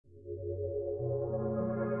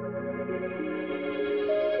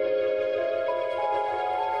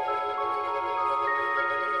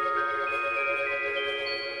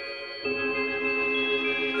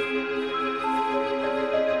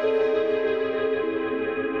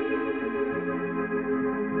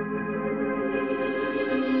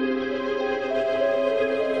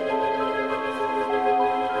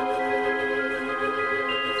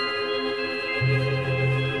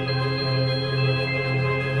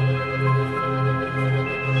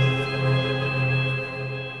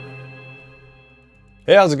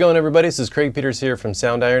Hey, how's it going everybody? This is Craig Peters here from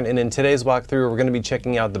Soundiron, and in today's walkthrough we're going to be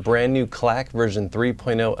checking out the brand new Clack version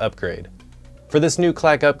 3.0 upgrade. For this new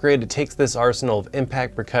Clack upgrade, it takes this arsenal of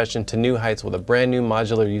impact percussion to new heights with a brand new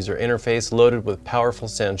modular user interface loaded with powerful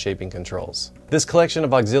sound shaping controls. This collection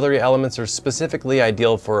of auxiliary elements are specifically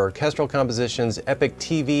ideal for orchestral compositions, epic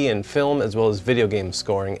TV and film, as well as video game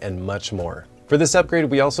scoring, and much more. For this upgrade,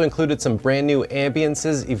 we also included some brand new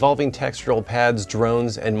ambiances, evolving textural pads,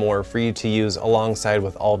 drones, and more for you to use alongside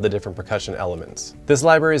with all the different percussion elements. This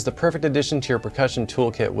library is the perfect addition to your percussion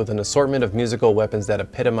toolkit with an assortment of musical weapons that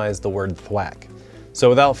epitomize the word thwack. So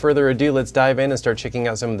without further ado, let's dive in and start checking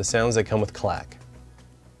out some of the sounds that come with Clack.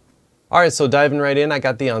 Alright, so diving right in, I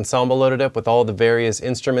got the ensemble loaded up with all the various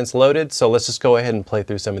instruments loaded, so let's just go ahead and play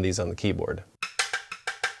through some of these on the keyboard.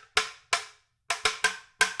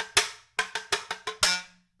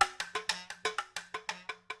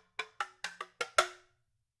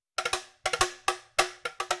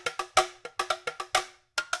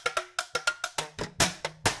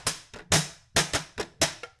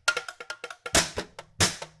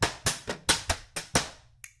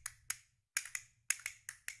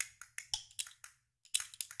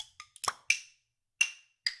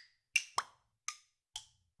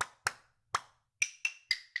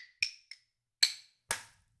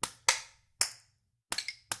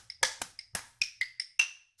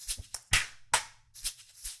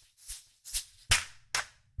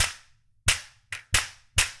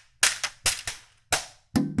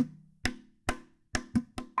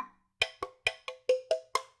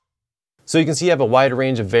 So you can see you have a wide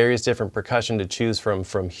range of various different percussion to choose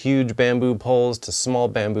from huge bamboo poles to small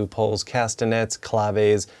bamboo poles, castanets,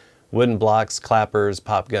 claves, wooden blocks, clappers,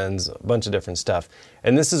 pop guns, a bunch of different stuff.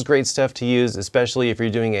 And this is great stuff to use, especially if you're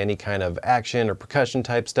doing any kind of action or percussion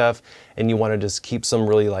type stuff and you want to just keep some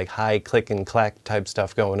really like high click and clack type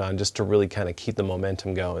stuff going on just to really kind of keep the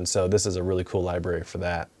momentum going. So this is a really cool library for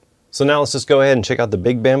that. So now let's just go ahead and check out the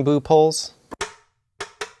big bamboo poles.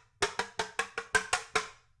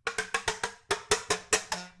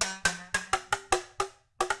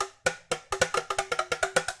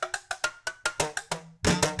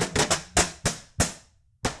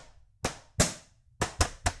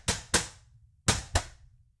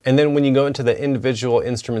 And then when you go into the individual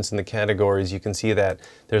instruments in the categories, you can see that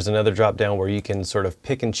there's another drop down where you can sort of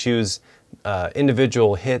pick and choose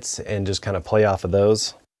individual hits and just kind of play off of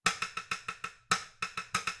those.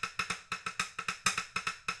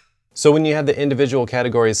 So when you have the individual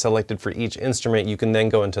categories selected for each instrument, you can then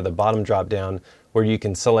go into the bottom drop down where you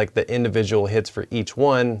can select the individual hits for each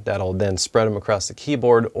one. That'll then spread them across the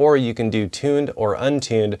keyboard, or you can do tuned or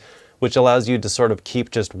untuned, which allows you to sort of keep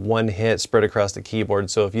just one hit spread across the keyboard.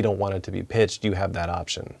 So if you don't want it to be pitched, you have that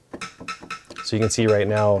option. So you can see right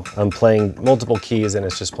now I'm playing multiple keys and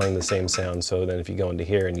it's just playing the same sound. So then if you go into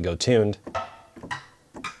here and you go tuned,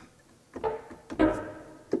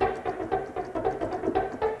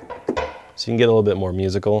 so you can get a little bit more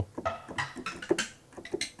musical.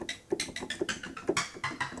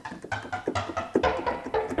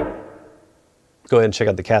 Go ahead and check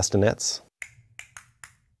out the castanets.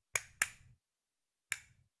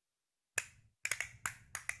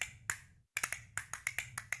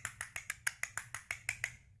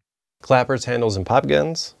 Clappers, handles, and pop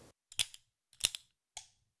guns.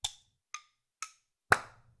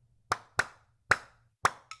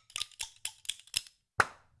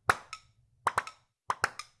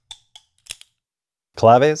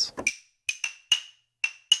 Claves.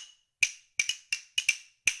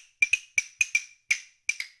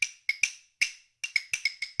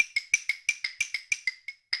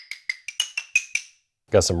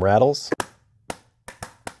 Got some rattles.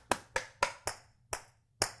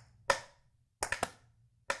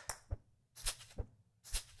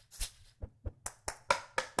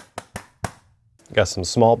 Got some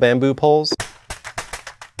small bamboo poles.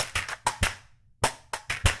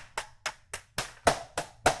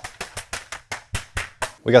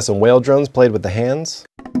 We got some whale drones played with the hands.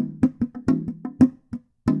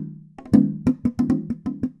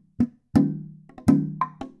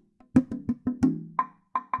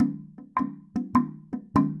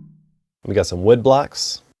 We got some wood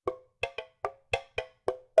blocks.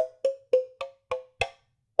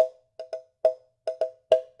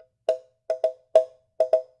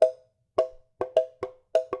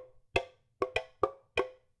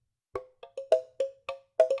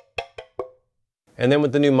 And then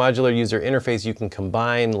with the new modular user interface, you can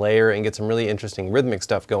combine, layer, and get some really interesting rhythmic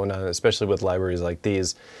stuff going on, especially with libraries like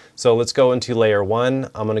these. So let's go into layer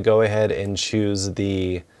 1. I'm going to go ahead and choose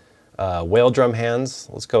the whale drum hands.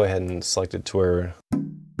 Let's go ahead and select it to where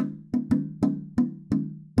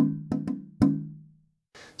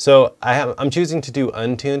So I'm choosing to do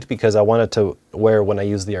untuned because I want it to where when I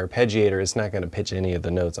use the arpeggiator, it's not going to pitch any of the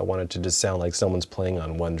notes. I want it to just sound like someone's playing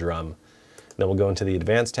on one drum. Then we'll go into the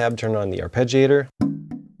advanced tab, turn on the arpeggiator.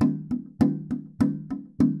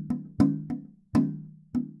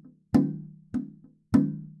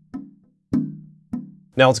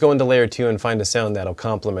 Now let's go into layer 2 and find a sound that'll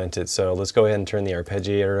complement it. So let's go ahead and turn the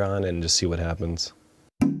arpeggiator on and just see what happens.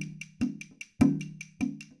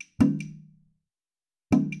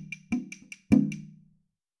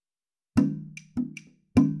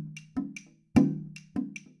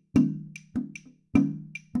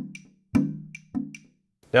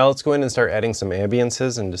 Now let's go in and start adding some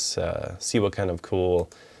ambiances and just see what kind of cool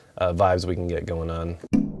vibes we can get going on.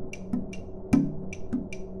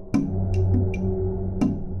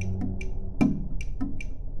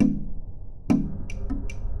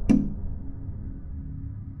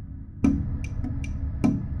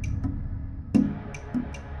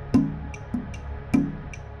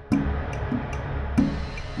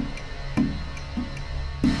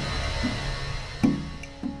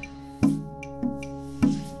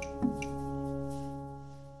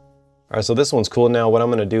 All right, so this one's cool. Now what I'm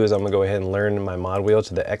gonna do is I'm gonna go ahead and learn my mod wheel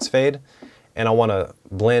to the X fade, and I wanna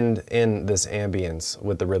blend in this ambience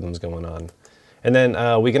with the rhythms going on. And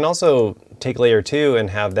then we can also take layer 2 and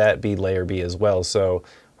have that be layer B as well. So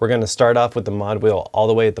we're gonna start off with the mod wheel all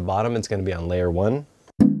the way at the bottom. It's gonna be on layer 1.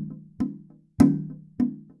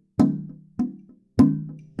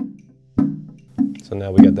 So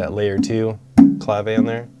now we got that layer 2 clave on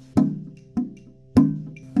there.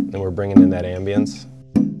 Then we're bringing in that ambience.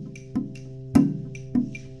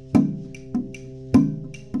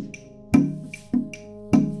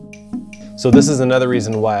 So this is another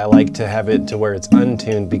reason why I like to have it to where it's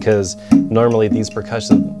untuned, because normally these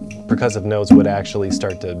percussive notes would actually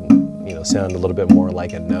start to, sound a little bit more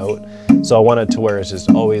like a note. So I want it to where it's just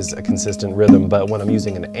always a consistent rhythm, but when I'm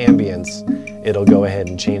using an ambience, it'll go ahead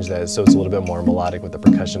and change that so it's a little bit more melodic with the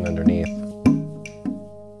percussion underneath.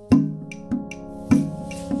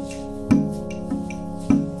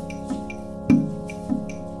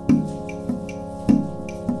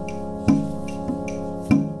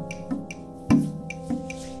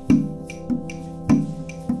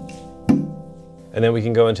 And then we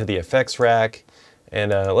can go into the effects rack,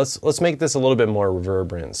 and let's make this a little bit more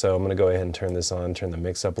reverberant. So I'm going to go ahead and turn this on, turn the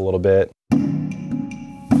mix up a little bit.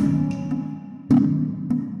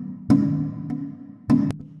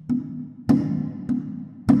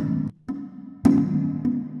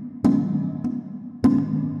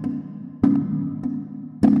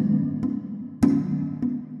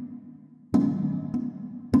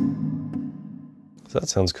 So that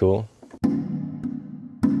sounds cool.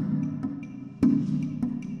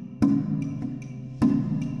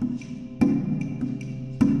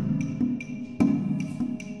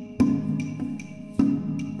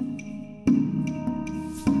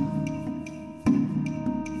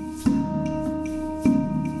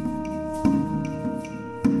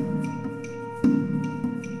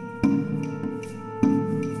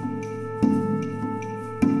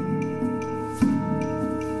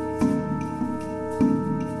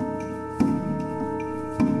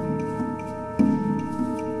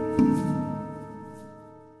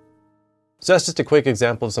 So that's just a quick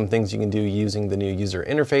example of some things you can do using the new user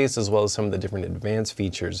interface, as well as some of the different advanced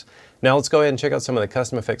features. Now let's go ahead and check out some of the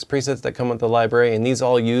custom effects presets that come with the library, and these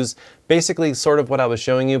all use basically sort of what I was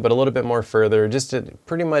showing you, but a little bit more further, just to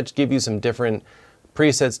pretty much give you some different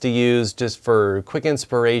presets to use just for quick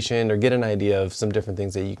inspiration or get an idea of some different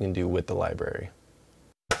things that you can do with the library.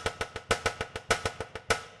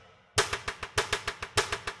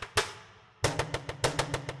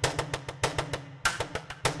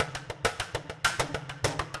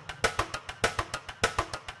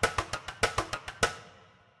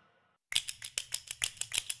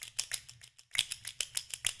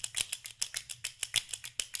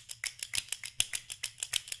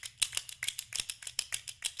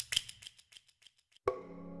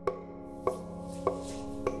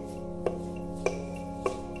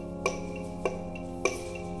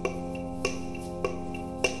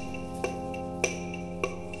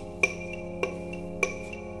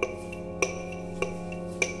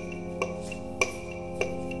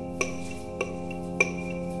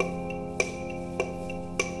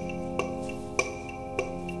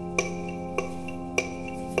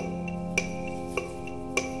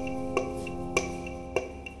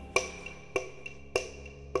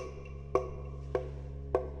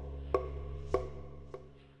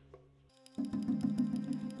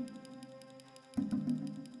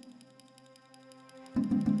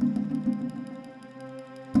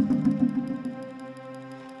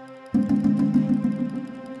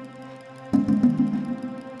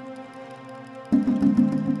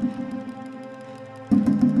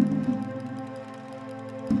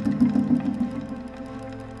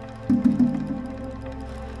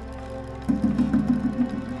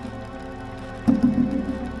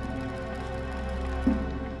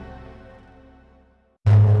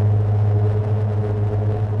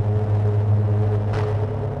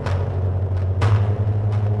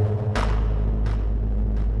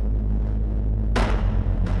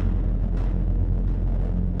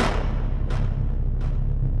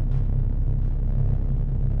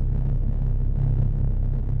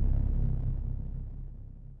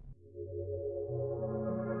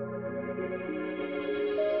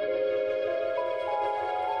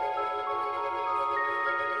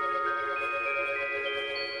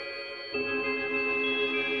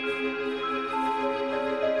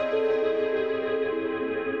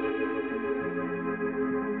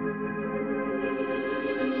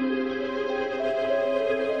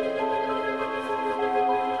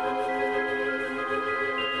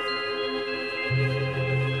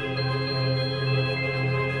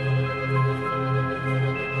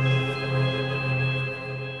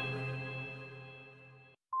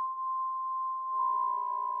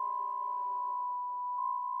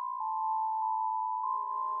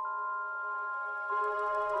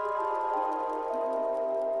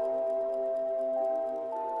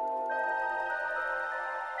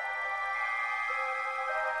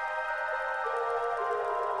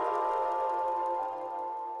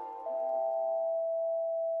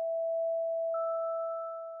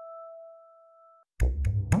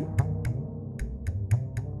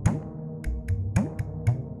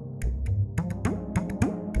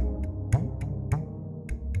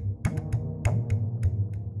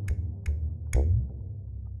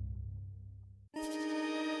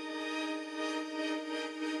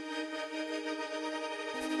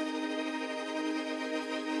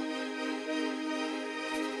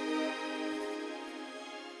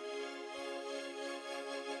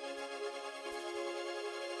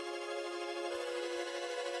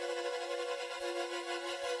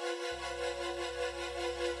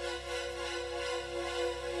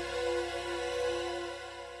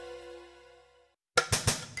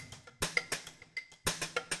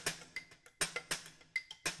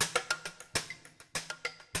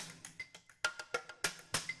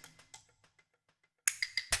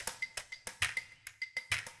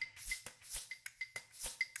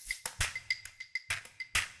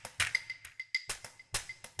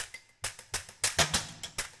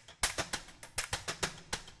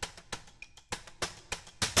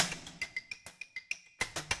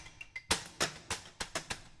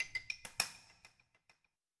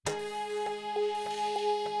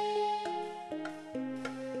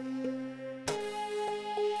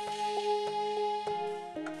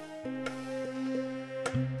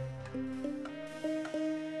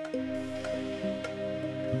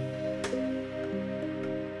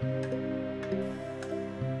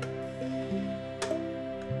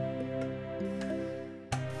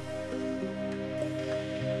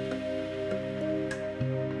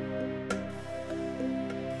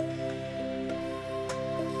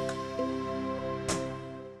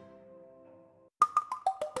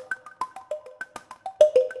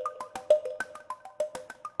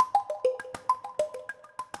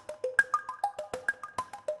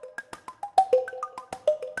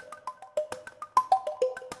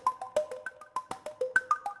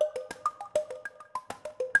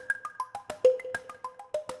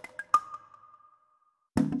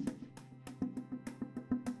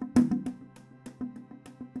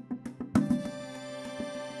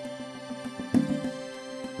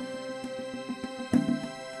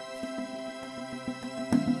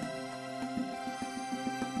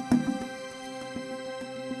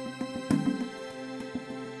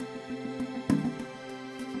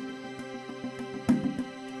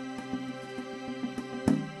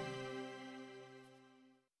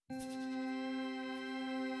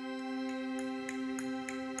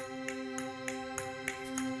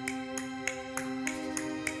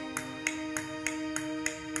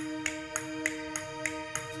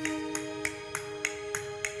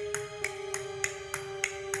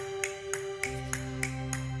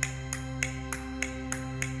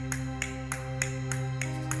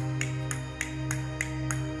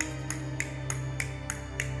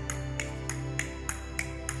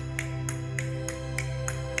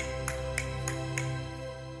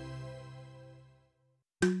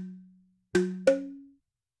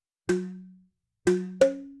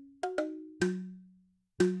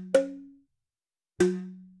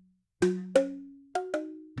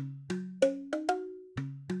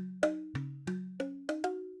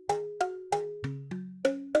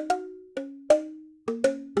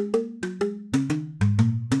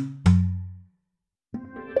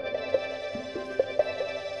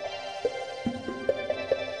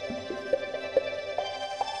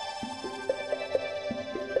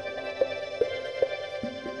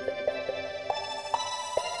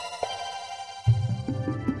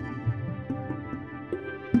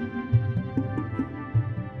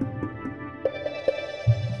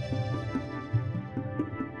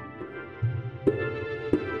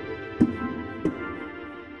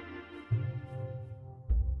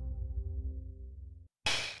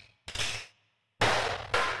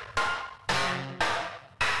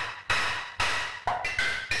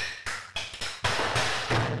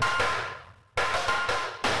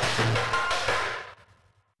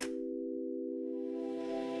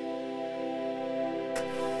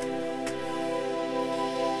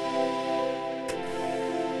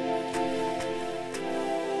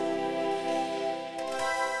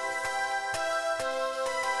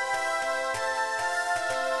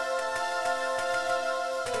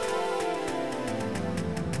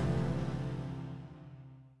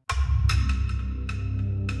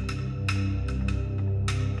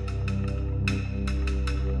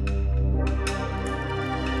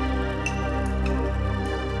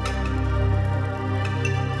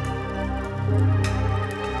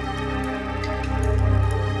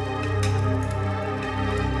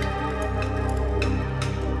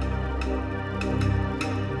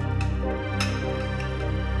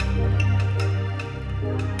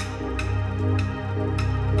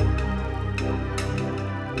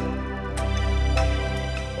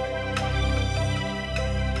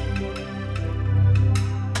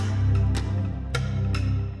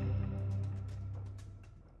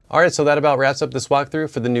 Alright, so that about wraps up this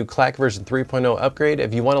walkthrough for the new Clack version 3.0 upgrade.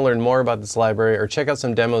 If you want to learn more about this library or check out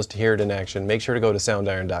some demos to hear it in action, make sure to go to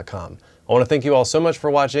soundiron.com. I want to thank you all so much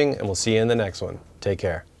for watching, and we'll see you in the next one. Take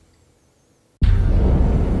care.